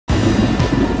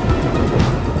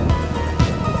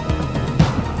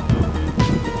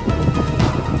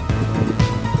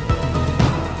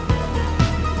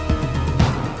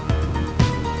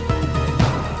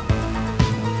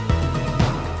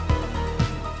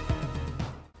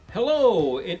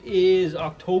Hello, it is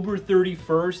October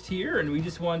 31st here, and we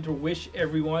just wanted to wish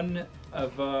everyone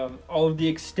of all of the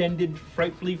extended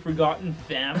Frightfully Forgotten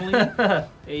family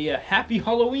a happy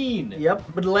Halloween. Yep,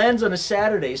 but it lands on a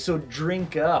Saturday, so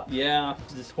drink up. Yeah,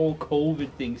 this whole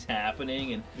COVID thing's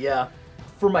happening, and yeah.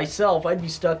 For myself, I'd be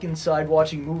stuck inside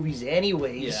watching movies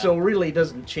anyway, so really it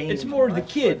doesn't change. It's more much, the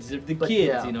kids,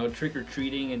 yeah. you know,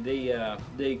 trick-or-treating, and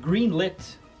they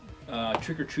greenlit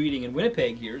trick-or-treating in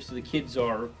Winnipeg here, so the kids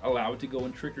are allowed to go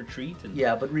and trick-or-treat. And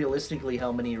yeah, but realistically,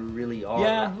 how many really are?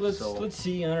 Yeah, let's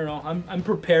see. I don't know. I'm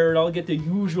prepared. I'll get the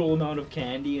usual amount of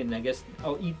candy, and I guess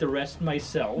I'll eat the rest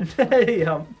myself.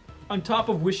 Yeah. On top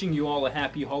of wishing you all a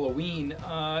happy Halloween,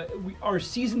 our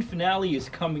season finale is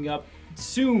coming up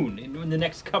soon, in the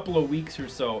next couple of weeks or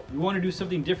so. We want to do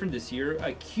something different this year,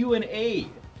 a Q&A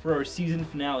for our season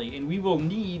finale, and we will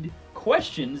need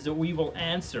questions that we will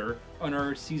answer on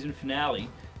our season finale.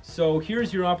 So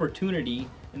here's your opportunity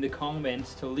in the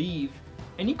comments to leave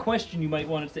any question you might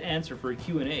want us to answer for a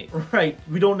Q&A. Right.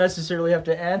 We don't necessarily have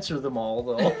to answer them all,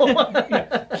 though.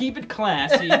 Yeah. Keep it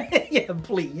classy. Yeah,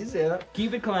 please. Yeah.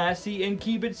 Keep it classy and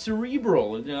keep it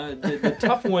cerebral. The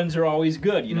tough ones are always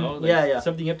good, you know? Like yeah.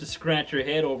 Something you have to scratch your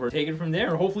head over. Take it from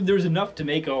there. Hopefully there's enough to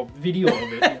make a video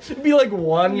of it. It'd be like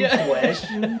one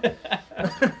question.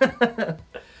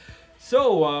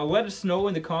 So let us know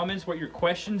in the comments what your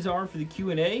questions are for the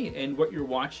Q&A and what you're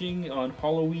watching on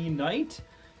Halloween night.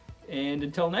 And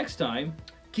until next time,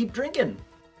 keep drinking.